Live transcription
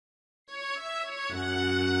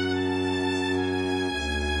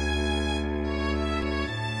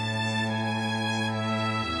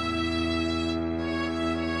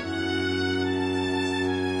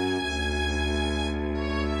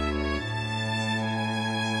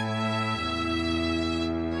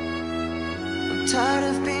Tired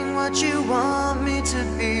of being what you want me to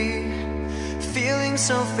be, feeling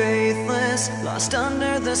so faithless, lost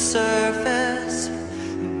under the surface.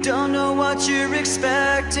 Don't know what you're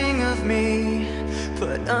expecting of me,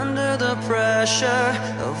 put under the pressure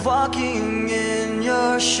of walking in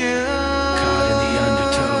your shoes. Caught in the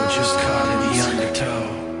undertow, just caught in the undertow.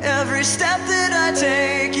 Every step that I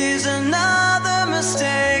take is another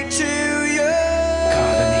mistake to you.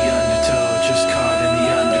 Caught in the undertow, just caught in the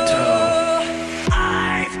undertow.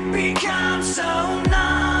 I've become so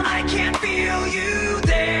numb, I can't feel you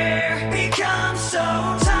there. Become so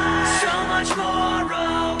tired, so much more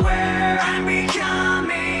aware. I'm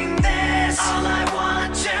becoming this. All I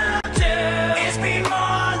want to do is be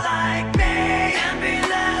more like me and be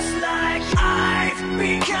less like you. I've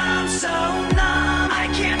become so numb, I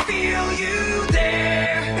can't feel you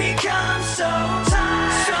there. Become so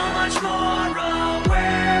tired, so much more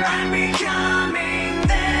aware. I'm becoming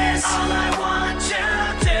this. All I want to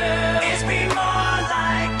do is be more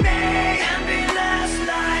like me and be less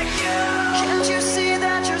like you. Can't you see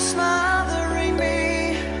that you're smothering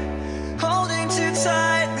me, holding too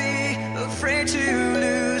tightly, afraid to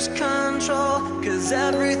lose control? 'Cause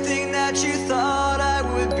everything that you thought I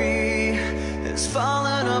would be is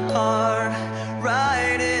falling apart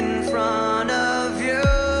right in front of you.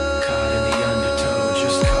 Caught in the undertow,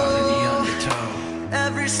 just caught in the undertow.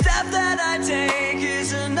 Every step that I take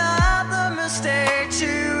is another mistake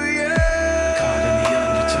to you. Caught in the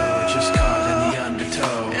undertow, just caught in the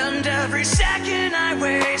undertow. And every second I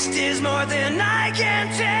waste is more than I can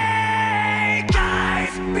take.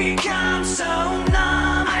 I've become so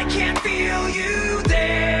numb, I can't feel you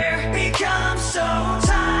there. Become so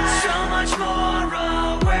tired, so much more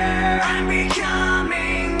aware. I'm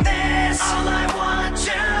becoming this. All I want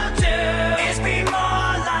to do is be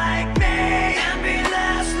more like me and be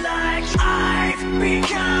less like you. I've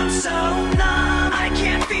become so numb.